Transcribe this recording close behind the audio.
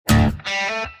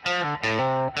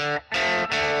I'd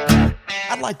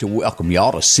like to welcome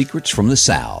y'all to Secrets from the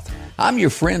South. I'm your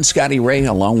friend Scotty Ray,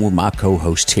 along with my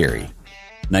co-host Terry.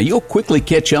 Now, you'll quickly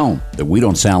catch on that we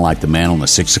don't sound like the man on the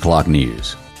 6 o'clock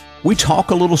news. We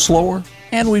talk a little slower,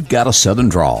 and we've got a southern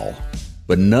drawl.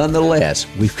 But nonetheless,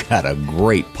 we've got a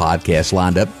great podcast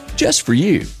lined up just for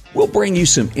you. We'll bring you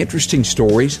some interesting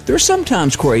stories. They're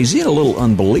sometimes crazy and a little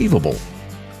unbelievable,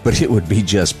 but it would be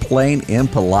just plain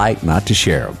impolite not to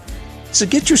share them. So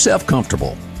get yourself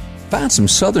comfortable. Find some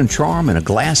southern charm in a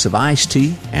glass of iced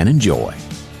tea and enjoy.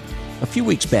 A few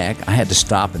weeks back, I had to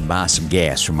stop and buy some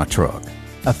gas for my truck.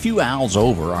 A few aisles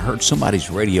over, I heard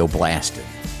somebody's radio blasted.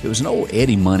 It was an old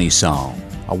Eddie Money song,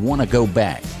 I Want to Go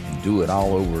Back and Do It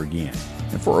All Over Again.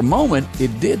 And for a moment,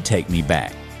 it did take me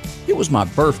back. It was my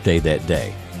birthday that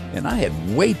day, and I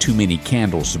had way too many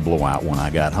candles to blow out when I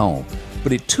got home.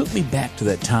 But it took me back to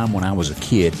that time when I was a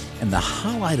kid, and the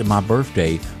highlight of my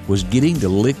birthday was getting to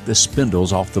lick the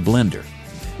spindles off the blender.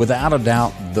 Without a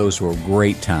doubt, those were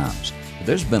great times. But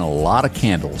there's been a lot of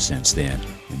candles since then,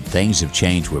 and things have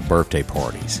changed with birthday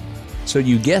parties. So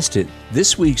you guessed it,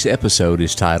 this week's episode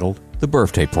is titled The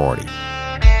Birthday Party.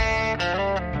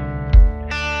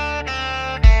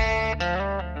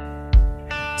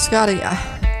 Scotty,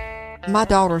 my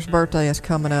daughter's birthday is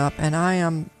coming up, and I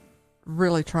am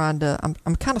really trying to,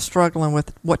 I'm kind of struggling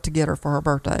with what to get her for her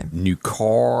birthday. New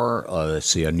car, a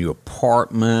new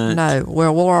apartment. No,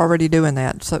 well, we're already doing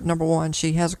that. So, number one,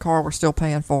 she has a car we're still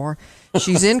paying for.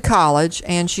 She's in college,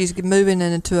 and she's moving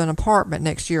into an apartment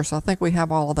next year, so I think we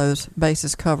have all of those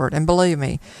bases covered. And believe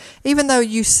me, even though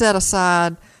you set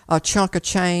aside a chunk of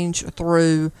change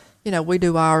through, we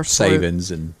do our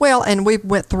savings and we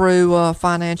went through a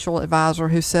financial advisor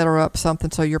who set her up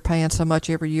something so you're paying so much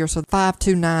every year. So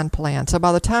 529 plan. So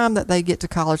by the time that they get to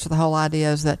college, the whole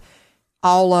idea is that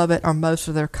all of it or most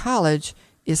of their college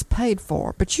is paid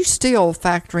for, but you still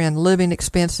factor in living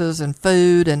expenses and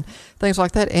food and things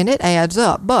like that, and it adds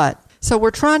up. But so we're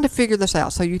trying to figure this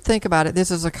out. So you think about it, this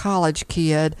is a college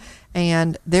kid,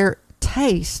 and their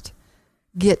taste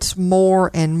gets more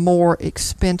and more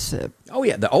expensive. Oh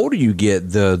yeah, the older you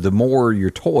get, the more your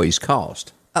toys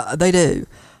cost. They do.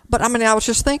 But I was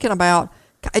just thinking about,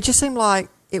 it just seemed like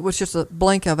it was just a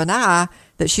blink of an eye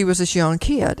that she was this young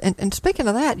kid. And speaking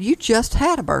of that, you just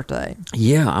had a birthday.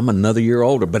 Yeah, I'm another year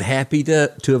older, but happy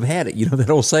to have had it. You know that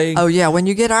old saying? Oh yeah, when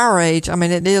you get our age,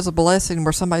 it is a blessing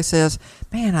where somebody says,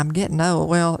 man, I'm getting old.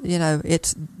 Well,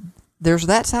 there's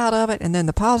that side of it, and then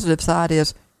the positive side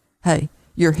is, hey,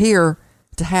 you're here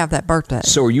to have that birthday.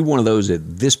 So are you one of those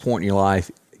at this point in your life,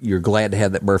 you're glad to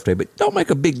have that birthday, but don't make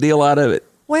a big deal out of it?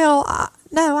 Well,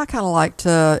 no, I kind of like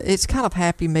to, it's kind of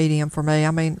happy medium for me.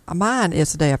 Mine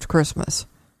is the day after Christmas.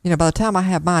 By the time I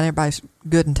have mine, everybody's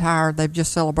good and tired. They've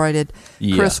just celebrated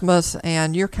Christmas,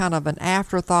 and you're kind of an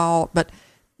afterthought, but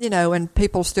and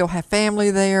people still have family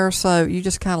there, so you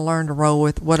just kind of learn to roll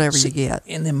with whatever you get.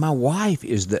 And then my wife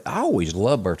I always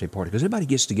love birthday parties because everybody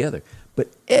gets together. But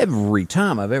every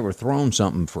time I've ever thrown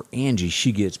something for Angie,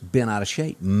 she gets bent out of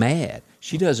shape, mad.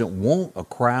 She doesn't want a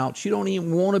crowd. She don't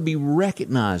even want to be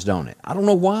recognized on it. I don't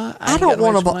know why. I don't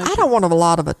want a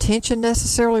lot of attention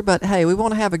necessarily, but hey, we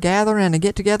want to have a gathering and a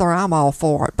get together. I'm all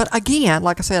for it. But again,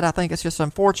 like I said, I think it's just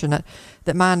unfortunate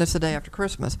that mine is the day after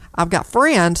Christmas. I've got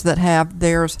friends that have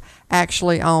theirs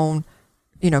actually on,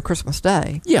 Christmas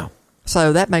Day. Yeah.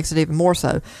 So that makes it even more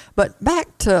so. But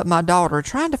back to my daughter,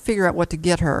 trying to figure out what to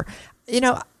get her.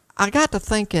 I got to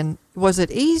thinking, was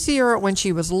it easier when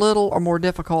she was little or more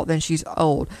difficult than she's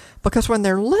old? Because when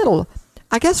they're little,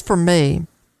 I guess for me,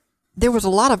 there was a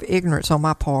lot of ignorance on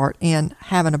my part in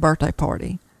having a birthday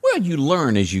party. Well, you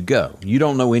learn as you go. You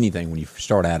don't know anything when you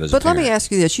start out as a parent. But let me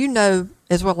ask you this. You know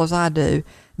as well as I do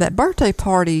that birthday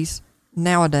parties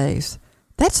nowadays,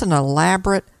 that's an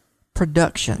elaborate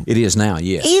production. It is now,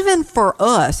 yes. Even for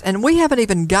us, and we haven't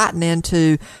even gotten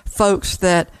into folks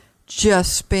that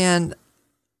just spend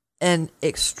an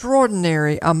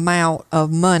extraordinary amount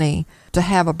of money to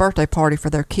have a birthday party for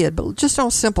their kid, but just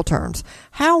on simple terms.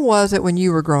 How was it when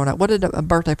you were growing up? What did a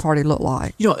birthday party look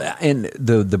like? And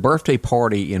the birthday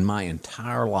party in my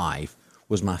entire life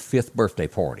was my 5th birthday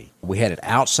party. We had it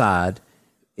outside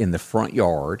in the front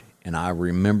yard, and I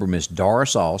remember Miss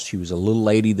Doris Oss. She was a little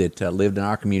lady that lived in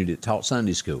our community that taught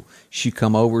Sunday school. She'd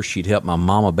come over, she'd help my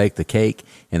mama bake the cake,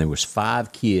 and there was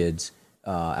 5 kids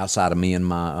outside of me and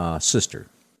my sister.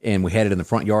 And we had it in the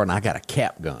front yard, and I got a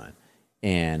cap gun.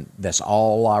 And that's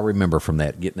all I remember from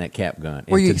that, getting that cap gun.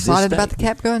 Were you excited about the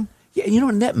cap gun? Yeah,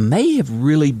 and that may have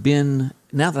really been,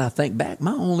 now that I think back,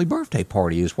 my only birthday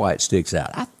party is why it sticks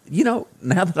out. Now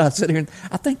that I sit here,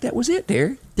 I think that was it,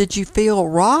 Terry. Did you feel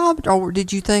robbed, or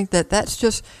did you think that that's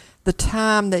just the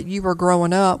time that you were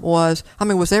growing up was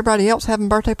everybody else having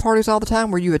birthday parties all the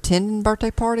time? Were you attending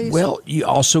birthday parties? Well, you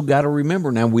also got to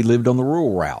remember now we lived on the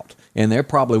rural route, and there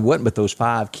probably wasn't but those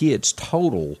 5 kids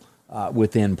total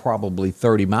within probably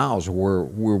 30 miles of where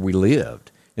we lived.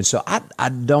 And so I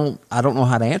don't know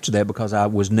how to answer that because I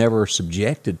was never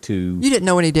subjected to. You didn't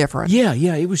know any different. Yeah.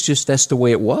 It was just that's the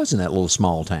way it was in that little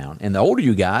small town. And the older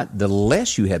you got, the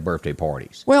less you had birthday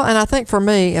parties. Well, and I think for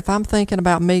me, if I'm thinking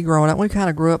about me growing up, we kind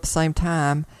of grew up the same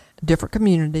time, different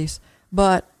communities.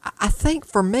 But I think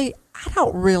for me, I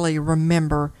don't really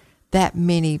remember that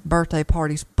many birthday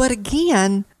parties. But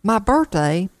again, my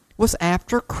birthday was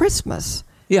after Christmas.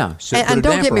 Yeah. So and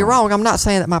don't get me wrong, I'm not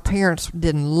saying that my parents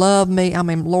didn't love me. I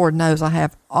mean, Lord knows I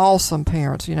have awesome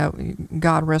parents,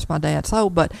 God rest my dad's soul.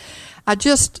 But I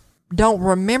just don't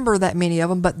remember that many of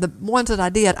them. But the ones that I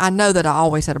did, I know that I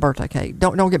always had a birthday cake.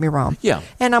 Don't get me wrong. Yeah.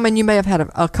 And I mean, you may have had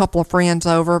a couple of friends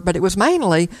over, but it was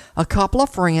mainly a couple of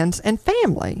friends and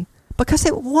family because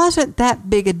it wasn't that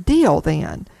big a deal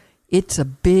then. It's a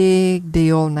big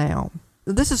deal now.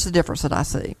 This is the difference that I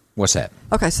see. What's that?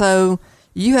 Okay, so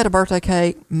you had a birthday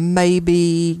cake,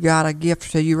 maybe got a gift,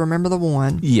 so you remember the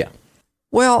one. Yeah.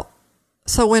 Well,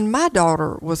 so when my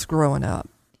daughter was growing up,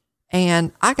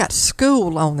 and I got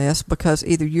schooled on this because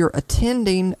either you're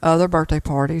attending other birthday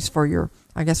parties for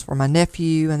for my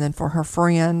nephew and then for her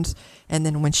friends, and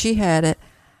then when she had it,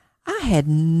 I had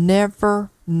never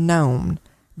known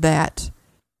that,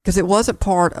 because it wasn't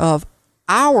part of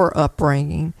our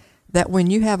upbringing, that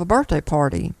when you have a birthday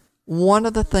party, one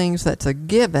of the things that's a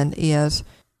given is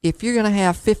if you're going to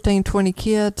have 15, 20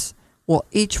 kids, well,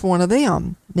 each one of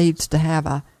them needs to have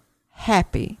a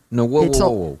happy. No,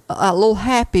 whoa. A little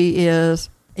happy is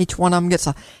each one of them gets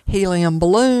a helium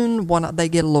balloon. They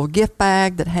get a little gift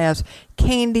bag that has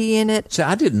candy in it. So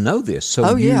I didn't know this.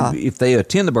 So if they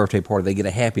attend the birthday party, they get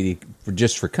a happy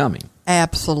just for coming.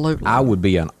 Absolutely. I would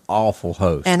be an awful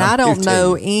host. And I don't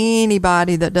know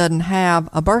anybody that doesn't have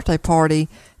a birthday party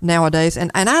nowadays.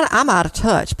 And I'm out of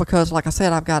touch because, like I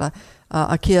said, I've got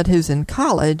a kid who's in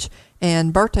college,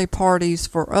 and birthday parties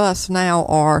for us now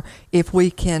are if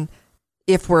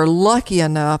we're lucky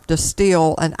enough to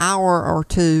steal an hour or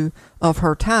two of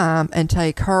her time and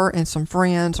take her and some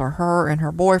friends or her and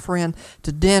her boyfriend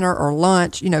to dinner or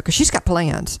lunch, because she's got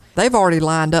plans. They've already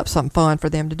lined up something fun for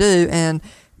them to do. And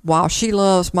while she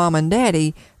loves mom and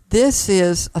daddy, this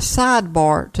is a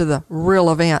sidebar to the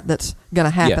real event that's going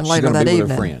to happen later that evening.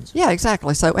 With her friends. Yeah,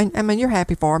 exactly. So, and I mean, you're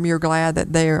happy for them. You're glad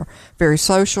that they're very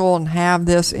social and have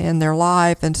this in their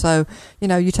life. And so,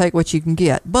 you take what you can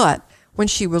get. But when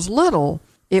she was little,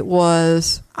 it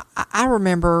was, I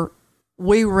remember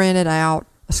we rented out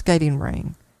a skating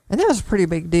ring. And that was a pretty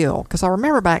big deal because I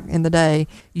remember back in the day,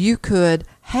 you could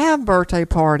have birthday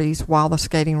parties while the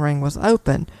skating ring was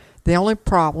open. The only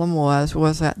problem was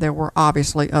that there were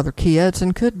obviously other kids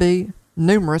and could be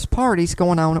numerous parties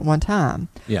going on at one time.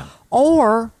 Yeah.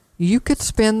 Or you could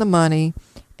spend the money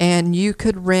and you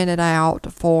could rent it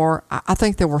out for, I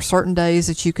think there were certain days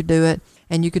that you could do it,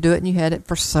 and you could do it and you had it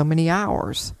for so many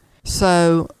hours.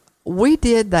 So we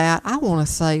did that, I want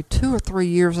to say 2 or 3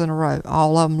 years in a row.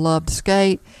 All of them loved to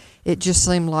skate. It just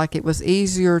seemed like it was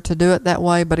easier to do it that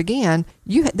way. But again,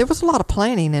 there was a lot of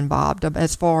planning involved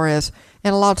as far as,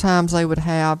 and a lot of times they would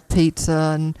have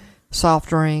pizza and soft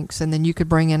drinks, and then you could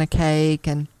bring in a cake,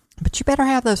 but you better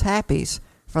have those happies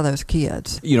for those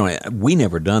kids. We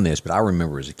never done this, but I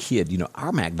remember as a kid,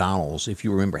 our McDonald's, if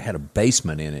you remember, had a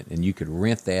basement in it, and you could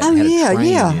rent that. Oh, and had yeah, a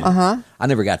train yeah. in it. Uh-huh. I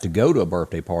never got to go to a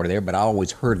birthday party there, but I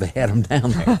always heard they had them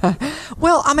down there.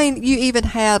 Well, I mean, you even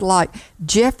had like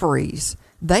Jeffrey's.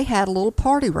 They had a little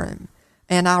party room.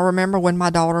 And I remember when my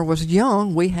daughter was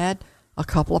young, we had a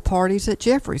couple of parties at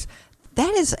Jeffrey's.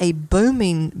 That is a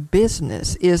booming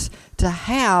business, is to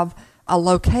have a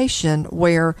location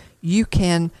where you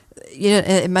can,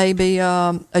 it may be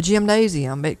a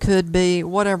gymnasium, it could be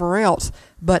whatever else,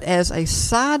 but as a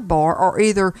sidebar, or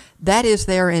either that is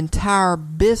their entire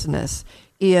business,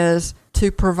 is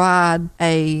to provide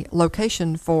a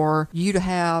location for you to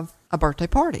have a birthday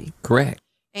party. Correct.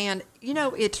 And,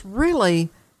 it's really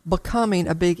becoming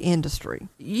a big industry.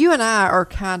 You and I are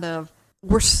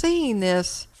we're seeing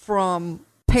this from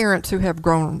parents who have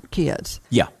grown kids.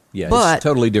 Yeah, it's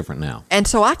totally different now. And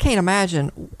so I can't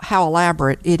imagine how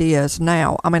elaborate it is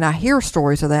now. I mean, I hear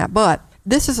stories of that, but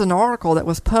this is an article that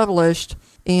was published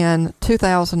in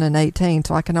 2018,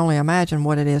 so I can only imagine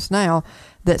what it is now,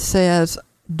 that says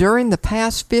during the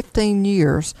past 15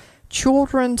 years,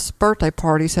 children's birthday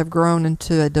parties have grown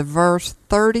into a diverse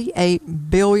 $38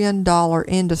 billion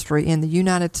industry in the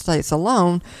United States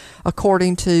alone,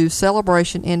 according to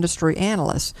celebration industry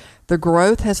analysts. The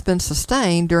growth has been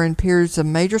sustained during periods of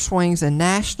major swings in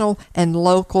national and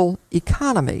local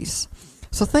economies.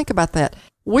 So think about that.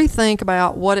 We think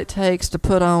about what it takes to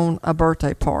put on a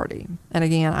birthday party. And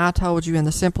again, I told you in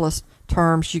the simplest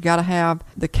terms, you got to have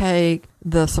the cake,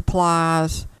 the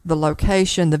supplies, the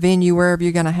location, the venue, wherever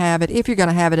you're going to have it. If you're going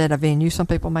to have it at a venue, some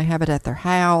people may have it at their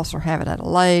house or have it at a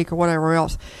lake or whatever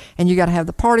else. And you got to have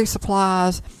the party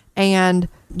supplies, and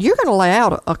you're going to lay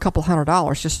out a couple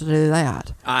 $100 just to do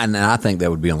that. And I think that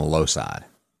would be on the low side.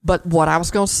 But what I was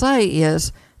going to say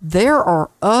is there are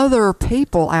other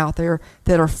people out there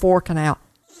that are forking out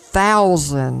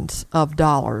thousands of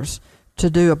dollars to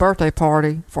do a birthday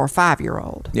party for a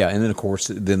 5-year-old. Yeah, and then of course,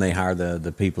 then they hire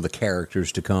the people, the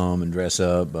characters to come and dress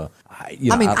up.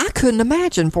 I couldn't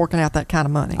imagine forking out that kind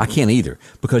of money. I can't either,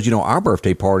 because our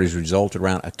birthday parties resulted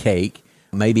around a cake,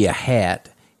 maybe a hat,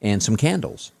 and some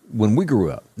candles when we grew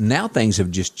up. Now things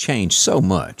have just changed so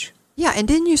much. Yeah, and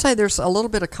didn't you say there's a little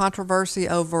bit of controversy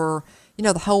over,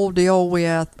 the whole deal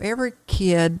with every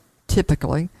kid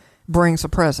typically brings a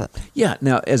present? Yeah.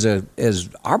 Now, as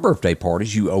our birthday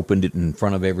parties, you opened it in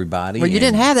front of everybody. Well, you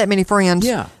didn't have that many friends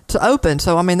to open,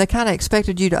 so they kind of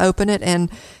expected you to open it,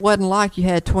 and wasn't like you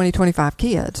had 20, 25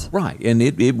 kids. Right, and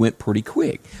it went pretty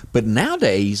quick. But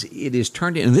nowadays, it is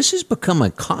turned in, and this has become a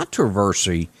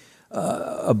controversy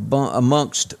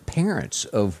amongst parents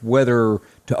of whether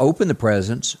to open the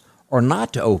presents or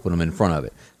not to open them in front of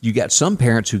it. You got some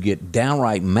parents who get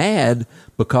downright mad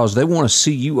because they want to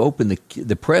see you open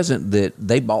the present that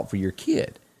they bought for your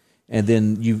kid. And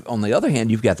then on the other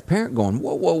hand, you've got the parent going,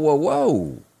 whoa, whoa, whoa,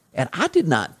 whoa. And I did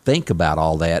not think about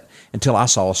all that until I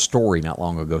saw a story not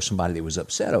long ago, somebody that was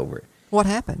upset over it. What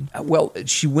happened? Well,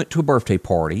 she went to a birthday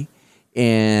party,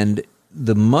 and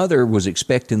the mother was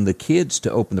expecting the kids to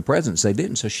open the presents. They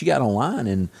didn't. So she got online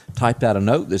and typed out a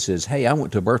note that says, hey, I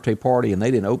went to a birthday party and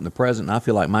they didn't open the present, and I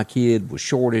feel like my kid was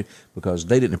shorted because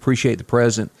they didn't appreciate the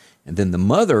present. And then the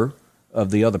mother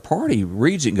of the other party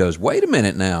reads it and goes, wait a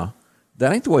minute now,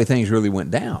 that ain't the way things really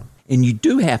went down. And you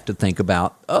do have to think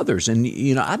about others. And,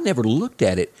 I never looked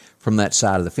at it from that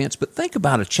side of the fence, but think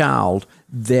about a child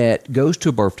that goes to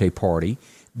a birthday party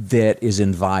that is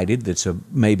invited, that's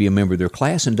maybe a member of their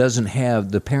class, and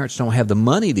the parents don't have the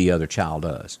money the other child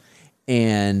does.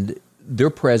 And their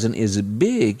present is as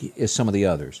big as some of the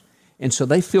others. And so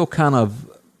they feel kind of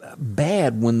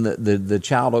bad when the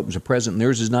child opens a present and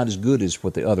theirs is not as good as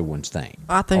what the other ones think.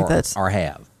 I think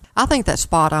I think that's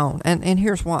spot on. And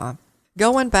here's why.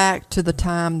 Going back to the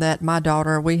time that my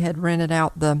daughter, we had rented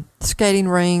out the skating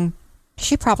ring,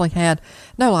 she probably had,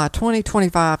 20,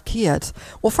 25 kids.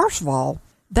 Well, first of all,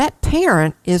 that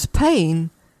parent is paying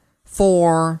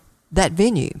for that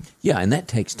venue. Yeah, and that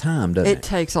takes time, doesn't it? It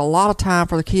takes a lot of time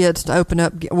for the kids to open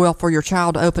up, for your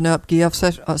child to open up gifts,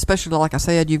 especially like I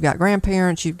said, you've got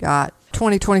grandparents, you've got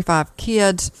 20, 25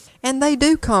 kids, and they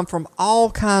do come from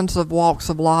all kinds of walks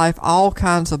of life, all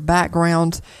kinds of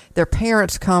backgrounds. Their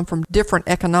parents come from different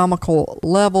economical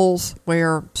levels,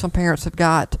 where some parents have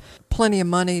got plenty of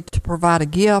money to provide a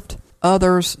gift.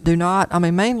 Others do not.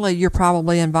 Mainly you're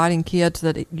probably inviting kids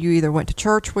that you either went to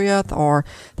church with or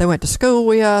they went to school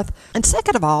with. And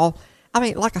second of all,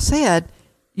 like I said,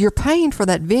 you're paying for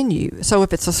that venue. So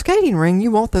if it's a skating ring,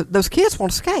 you want those kids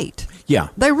want to skate. Yeah.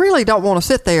 They really don't want to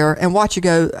sit there and watch you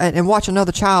go and watch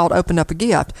another child open up a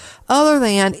gift, other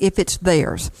than if it's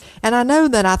theirs. And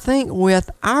I think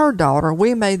with our daughter,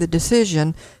 we made the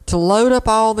decision to load up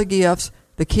all the gifts.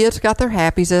 The kids got their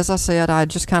happies, as I said. I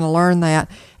just kind of learned that.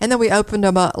 And then we opened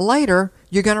them up later.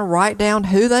 You're going to write down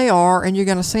who they are, and you're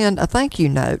going to send a thank you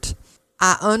note.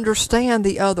 I understand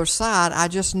the other side. I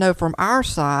just know from our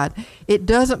side, it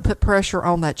doesn't put pressure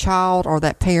on that child or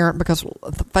that parent, because,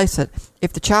 face it,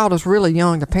 if the child is really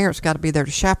young, the parent's got to be there to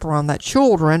chaperone that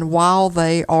children while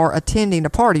they are attending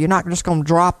a party. You're not just going to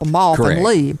drop them off and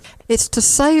leave. It's to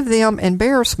save them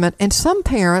embarrassment, and some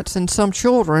parents and some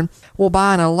children will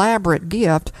buy an elaborate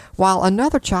gift while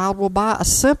another child will buy a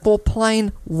simple,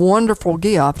 plain, wonderful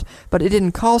gift, but it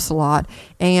didn't cost a lot.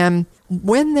 And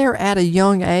when they're at a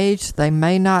young age, they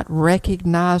may not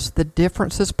recognize the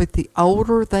differences, but the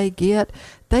older they get,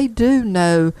 they do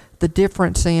know the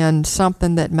difference in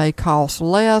something that may cost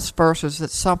less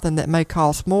versus something that may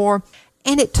cost more.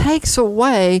 And it takes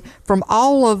away from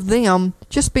all of them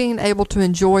just being able to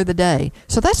enjoy the day.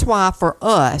 So that's why for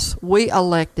us, we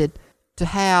elected to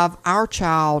have our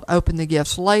child open the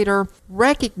gifts later,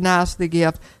 recognize the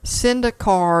gift, send a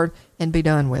card, and be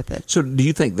done with it. So do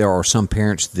you think there are some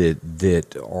parents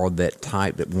that are that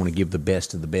type that want to give the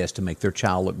best of the best to make their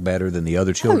child look better than the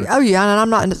other children? Oh yeah, and I'm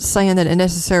not saying that it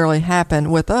necessarily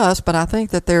happened with us, but I think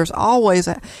that there's always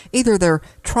either they're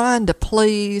trying to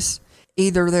please,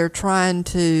 either they're trying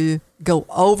to go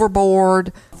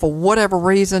overboard for whatever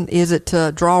reason. Is it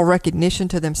to draw recognition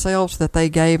to themselves that they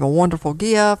gave a wonderful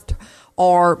gift,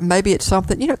 or maybe it's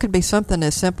something, it could be something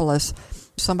as simple as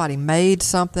somebody made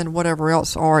something, whatever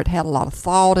else, or it had a lot of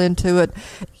thought into it.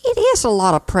 It is a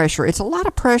lot of pressure. It's a lot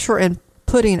of pressure in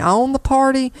putting on the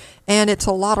party, and it's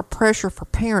a lot of pressure for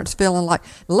parents feeling like,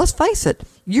 let's face it,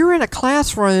 you're in a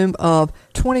classroom of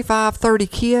 25, 30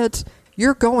 kids,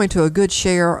 you're going to a good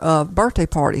share of birthday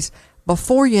parties.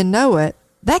 Before you know it,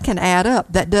 that can add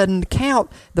up. That doesn't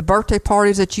count the birthday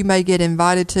parties that you may get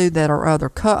invited to that are other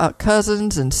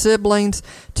cousins and siblings,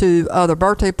 to other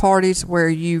birthday parties where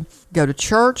you go to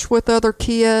church with other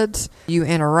kids, you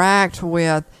interact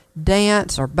with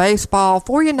dance or baseball.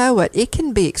 Before you know it, it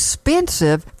can be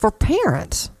expensive for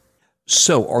parents.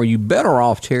 So are you better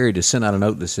off, Terry, to send out a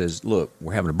note that says, look,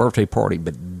 we're having a birthday party,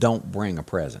 but don't bring a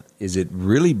present? Is it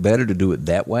really better to do it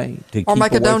that way? Or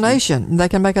make a donation. They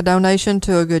can make a donation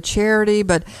to a good charity,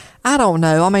 but I don't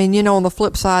know. I mean, on the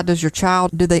flip side,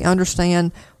 do they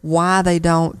understand why they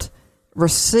don't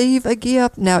receive a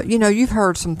gift? Now, you've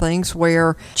heard some things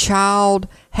where child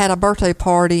had a birthday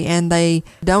party and they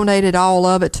donated all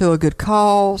of it to a good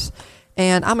cause.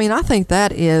 And I mean, I think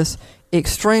that is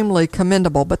extremely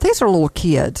commendable, but these are little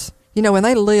kids, and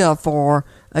they live for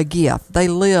a gift. They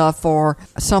live for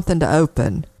something to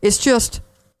open. It's just,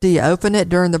 do you open it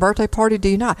during the birthday party? Do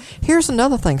you not? Here's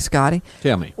another thing, Scotty.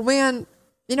 Tell me. When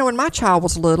my child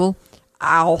was little,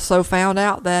 I also found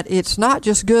out that it's not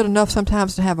just good enough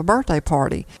sometimes to have a birthday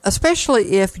party,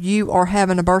 especially if you are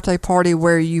having a birthday party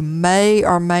where you may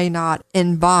or may not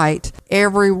invite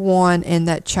everyone in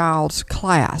that child's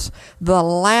class. The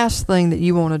last thing that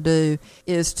you want to do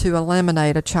is to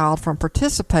eliminate a child from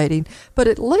participating, but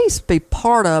at least be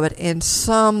part of it in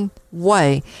some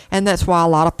way. And that's why a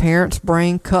lot of parents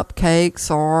bring cupcakes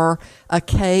or a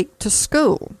cake to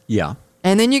school. Yeah.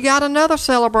 And then you got another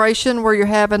celebration where you're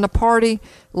having a party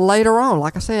later on,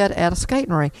 like I said, at a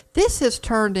skating rink. This has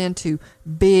turned into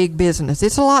big business.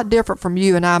 It's a lot different from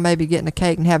you and I maybe getting a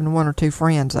cake and having one or two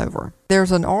friends over.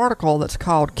 There's an article that's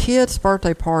called Kids'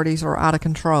 Birthday Parties Are Out of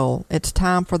Control. It's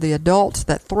time for the adults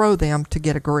that throw them to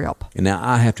get a grip. And now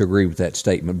I have to agree with that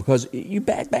statement, because you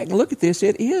back and look at this.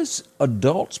 It is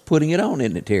adults putting it on,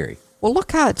 isn't it, Terry? Well,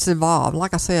 look how it's evolved.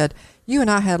 Like I said, you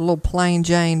and I had little plain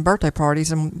Jane birthday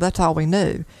parties, and that's all we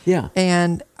knew. Yeah.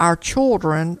 And our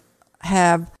children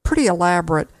have pretty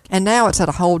elaborate, and now it's at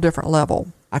a whole different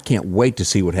level. I can't wait to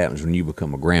see what happens when you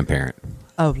become a grandparent.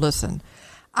 Oh, listen,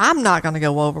 I'm not going to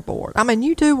go overboard. I mean,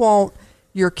 you do want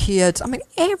your kids,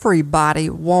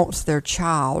 everybody wants their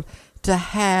child to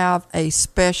have a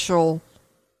special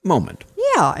moment.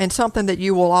 Yeah, and something that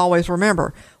you will always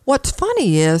remember. What's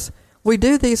funny is, we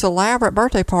do these elaborate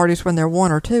birthday parties when they're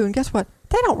 1 or 2, and guess what?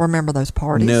 They don't remember those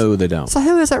parties. No, they don't. So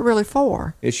who is that really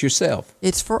for? It's yourself.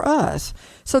 It's for us.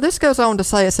 So this goes on to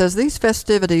say, it says, these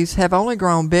festivities have only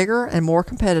grown bigger and more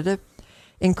competitive,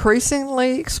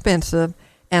 increasingly expensive,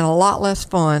 and a lot less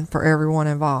fun for everyone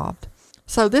involved.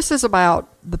 So this is about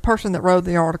the person that wrote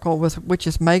the article, which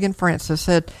is Megan Francis,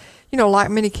 said,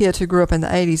 like many kids who grew up in the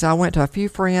 80s, I went to a few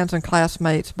friends and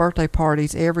classmates' birthday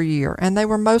parties every year, and they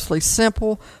were mostly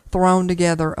simple,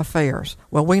 thrown-together affairs.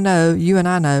 Well, we know, you and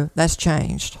I know, that's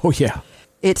changed. Oh, yeah.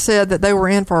 It said that they were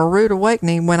in for a rude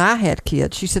awakening when I had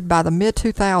kids. She said by the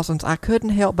mid-2000s, I couldn't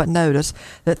help but notice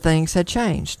that things had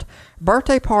changed.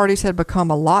 Birthday parties had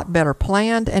become a lot better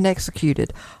planned and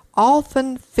executed,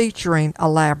 often featuring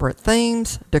elaborate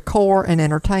themes, decor, and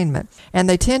entertainment. And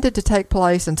they tended to take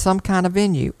place in some kind of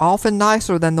venue, often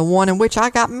nicer than the one in which I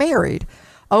got married.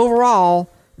 Overall,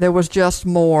 there was just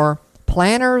more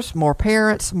planners, more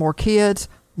parents, more kids,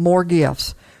 more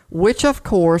gifts, which of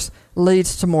course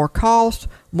leads to more cost,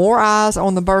 more eyes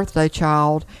on the birthday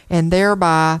child, and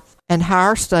thereby, and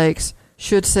higher stakes,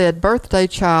 should said birthday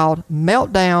child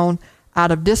melt down out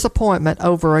of disappointment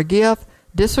over a gift,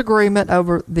 disagreement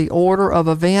over the order of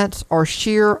events, or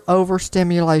sheer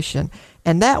overstimulation.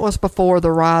 And that was before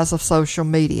the rise of social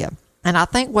media. And I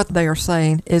think what they are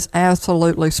saying is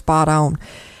absolutely spot on.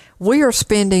 We are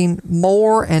spending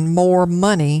more and more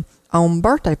money on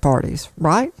birthday parties,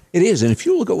 right? It is. And if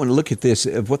you go and look at this,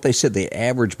 of what they said the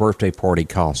average birthday party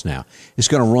costs now, it's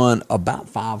going to run about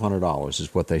 $500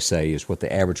 is what they say is what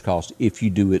the average cost if you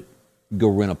do it, go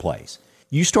rent a place.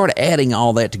 You start adding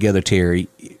all that together, Terry,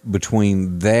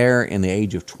 between there and the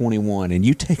age of 21, and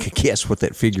you take a guess what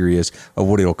that figure is of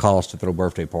what it'll cost to throw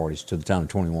birthday parties to the time of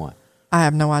 21. I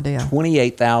have no idea.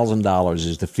 $28,000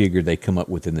 is the figure they come up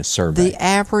with in this survey. The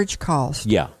average cost.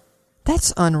 Yeah.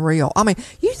 That's unreal. I mean,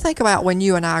 you think about when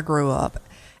you and I grew up,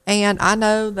 and I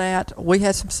know that we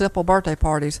had some simple birthday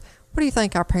parties. What do you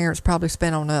think our parents probably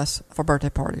spent on us for birthday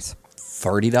parties?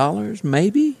 $30,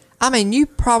 maybe? I mean, you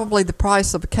probably the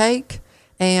price of a cake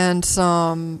and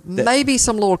maybe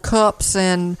some little cups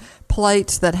and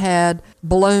plates that had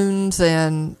balloons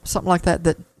and something like that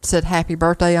that said happy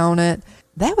birthday on it.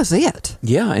 That was it.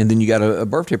 Yeah, and then you got a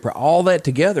birthday party. All that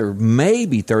together,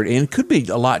 maybe 30, and it could be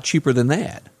a lot cheaper than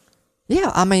that.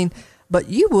 Yeah, I mean, but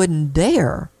you wouldn't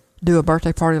dare do a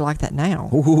birthday party like that now.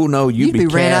 Oh, no, you'd be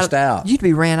cast out. You'd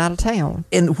be ran out of town.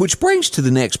 And which brings to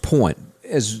the next point.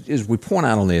 As we point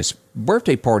out on this,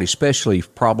 birthday party, especially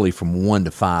probably from 1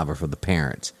 to 5, are for the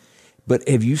parents. But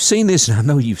have you seen this, and I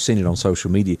know you've seen it on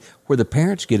social media, where the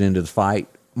parents get into the fight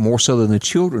more so than the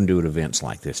children do at events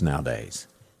like this nowadays?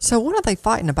 So what are they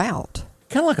fighting about?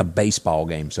 Kind of like a baseball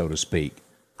game, so to speak.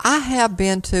 I have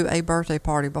been to a birthday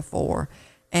party before,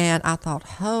 and I thought,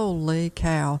 holy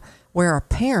cow, where a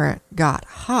parent got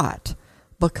hot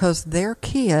because their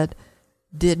kid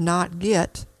did not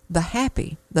get the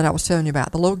happy that I was telling you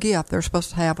about, the little gift they're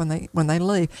supposed to have when they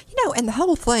leave. You know, and the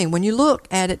whole thing, when you look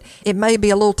at it, it may be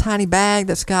a little tiny bag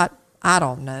that's got, I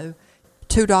don't know,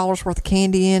 $2 worth of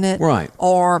candy in it. Right.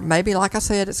 Or maybe, like I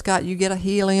said, you get a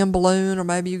helium balloon, or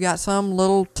maybe you got some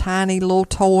little tiny little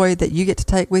toy that you get to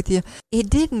take with you. It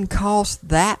didn't cost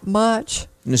that much.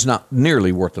 And it's not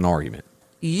nearly worth an argument.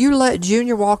 You let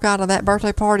Junior walk out of that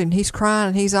birthday party and he's crying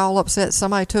and he's all upset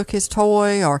somebody took his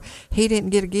toy or he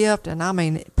didn't get a gift. And I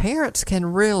mean, parents can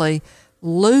really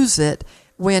lose it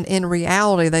when in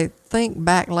reality they think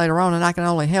back later on, and I can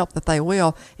only hope that they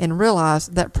will, and realize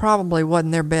that probably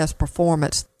wasn't their best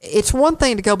performance. It's one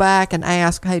thing to go back and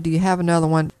ask, hey, do you have another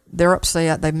one? They're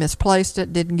upset, they misplaced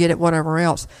it, didn't get it, whatever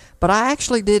else. But I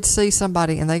actually did see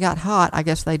somebody and they got hot. I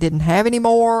guess they didn't have any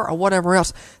more or whatever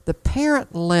else. The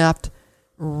parent left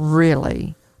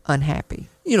really unhappy.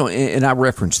 You know, and I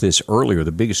referenced this earlier,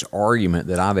 the biggest argument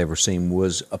that I've ever seen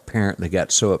was a parent that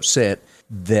got so upset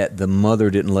that the mother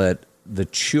didn't let the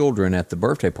children at the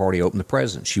birthday party open the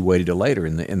presents. She waited till later,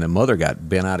 and the mother got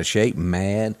bent out of shape,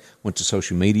 mad, went to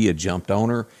social media, jumped on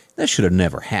her. That should have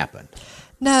never happened.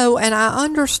 No, and I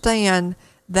understand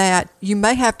that you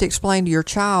may have to explain to your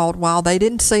child while they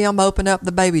didn't see them open up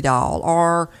the baby doll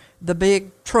or the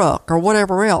big truck or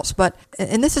whatever else. But,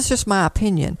 and this is just my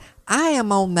opinion, I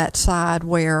am on that side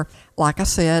where, like I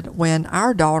said, when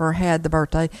our daughter had the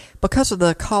birthday, because of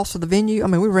the cost of the venue, I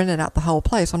mean, we rented out the whole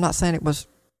place. I'm not saying it was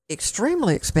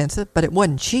extremely expensive, but it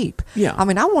wasn't cheap. Yeah. I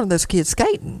mean, I wanted those kids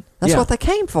skating. That's what they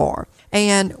came for.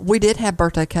 And we did have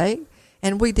birthday cake,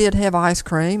 and we did have ice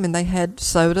cream, and they had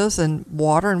sodas and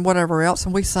water and whatever else,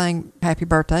 and we sang happy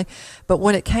birthday. But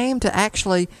when it came to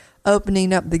actually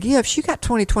opening up the gifts, you got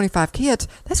 20, 25 kids.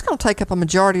 That's going to take up a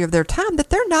majority of their time that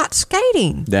they're not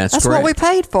skating. That's correct. What we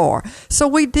paid for. So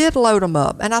we did load them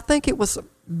up. And I think it was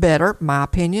better, my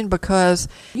opinion, because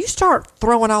you start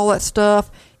throwing all that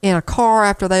stuff in a car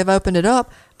after they've opened it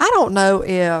up. I don't know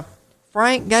if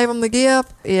Frank gave them the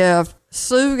gift, if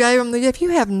Sue gave them the gift. You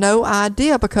have no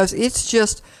idea, because it's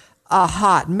just a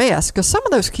hot mess. Because some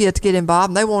of those kids get involved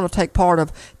and they want to take part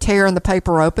of tearing the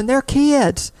paper open. They're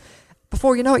kids.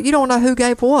 Before you know it, you don't know who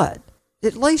gave what.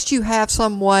 At least you have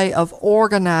some way of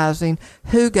organizing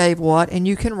who gave what, and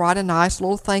you can write a nice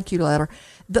little thank you letter.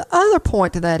 The other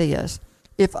point to that is,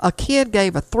 if a kid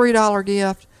gave a $3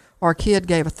 gift or a kid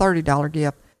gave a $30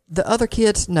 gift, the other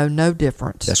kids know no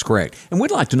difference. That's correct. And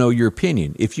we'd like to know your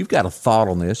opinion. If you've got a thought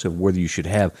on this of whether you should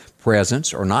have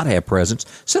presents or not have presents,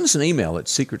 send us an email at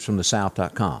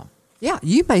secretsfromthesouth.com. Yeah,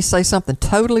 you may say something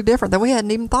totally different that we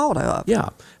hadn't even thought of. Yeah,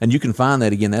 and you can find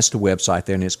that, again, that's the website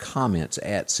there, and it's comments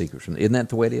at Secrets from the, isn't that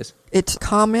the way it is? It's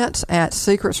comments at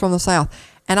Secrets from the South.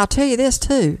 And I'll tell you this,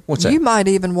 too. What's that? They might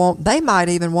even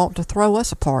want to throw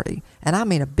us a party. And I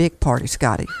mean a big party,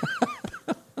 Scotty.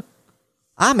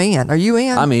 I'm in. Are you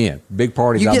in? I'm in. Big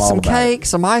parties, you I'm get all some about cake, it.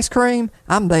 some ice cream,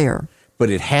 I'm there. But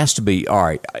it has to be, all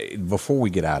right, before we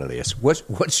get out of this,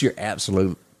 what's your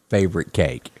absolute favorite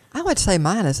cake? I would say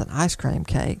mine is an ice cream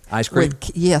cake. Ice cream?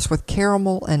 Yes, with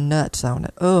caramel and nuts on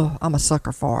it. Oh, I'm a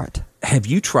sucker for it. Have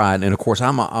you tried, and of course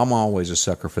I'm always a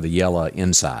sucker for the yellow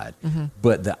inside, Mm-hmm.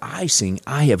 but the icing,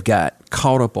 I have got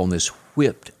caught up on this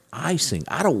whipped icing.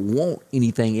 I don't want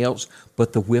anything else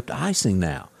but the whipped icing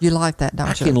now. You like that, don't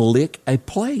I you? can lick a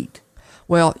plate.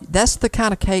 Well, that's the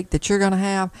kind of cake that you're going to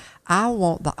have. I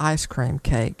want the ice cream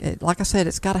cake. Like I said,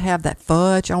 it's got to have that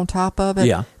fudge on top of it.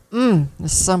 Yeah.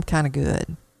 It's some kind of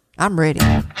good. I'm ready.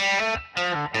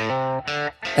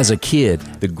 As a kid,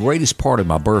 the greatest part of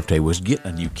my birthday was getting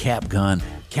a new cap gun,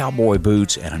 cowboy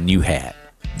boots, and a new hat.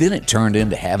 Then it turned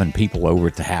into having people over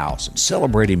at the house and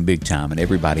celebrating big time and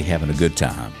everybody having a good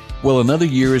time. Well, another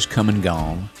year has come and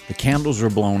gone. The candles are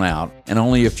blown out, and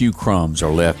only a few crumbs are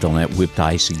left on that whipped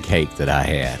icing cake that I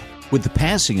had. With the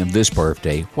passing of this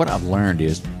birthday, what I've learned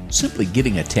is simply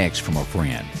getting a text from a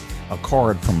friend, a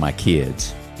card from my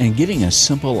kids, and getting a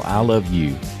simple I love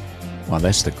you. Well,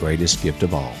 that's the greatest gift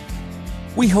of all.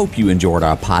 We hope you enjoyed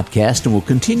our podcast and will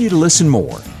continue to listen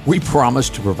more. We promise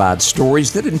to provide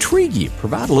stories that intrigue you,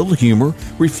 provide a little humor,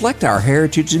 reflect our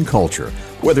heritage and culture,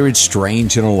 whether it's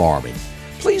strange and alarming.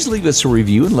 Please leave us a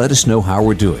review and let us know how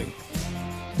we're doing.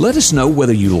 Let us know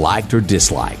whether you liked or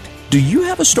disliked. Do you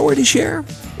have a story to share?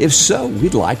 If so,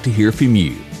 we'd like to hear from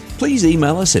you. Please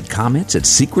email us at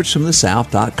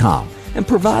comments@secretsfromthesouth.com and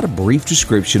provide a brief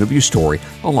description of your story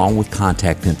along with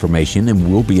contact information,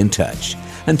 and we'll be in touch.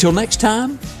 Until next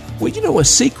time, well, you know a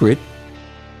secret.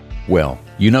 Well,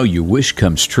 you know your wish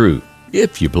comes true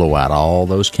if you blow out all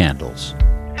those candles.